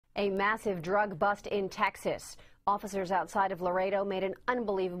A massive drug bust in Texas. Officers outside of Laredo made an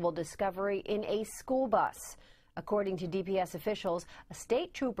unbelievable discovery in a school bus. According to DPS officials, a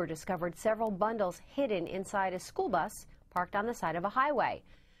state trooper discovered several bundles hidden inside a school bus parked on the side of a highway.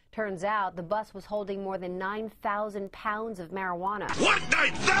 Turns out the bus was holding more than 9,000 pounds of marijuana. What,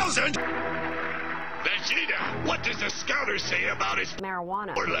 9,000? Vegeta, what does the scouter say about its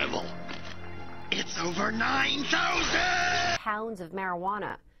marijuana level? It's over 9,000 pounds of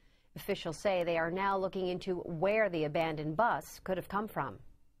marijuana. Officials say they are now looking into where the abandoned bus could have come from.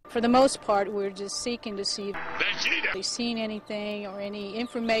 For the most part, we're just seeking to see if Vegeta. they've seen anything or any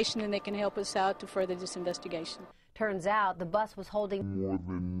information that can help us out to further this investigation. Turns out the bus was holding more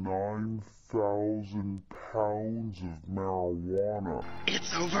than 9,000 pounds of marijuana.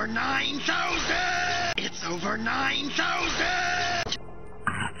 It's over 9,000! It's over 9,000! It's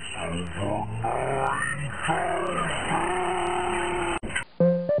over 9,000!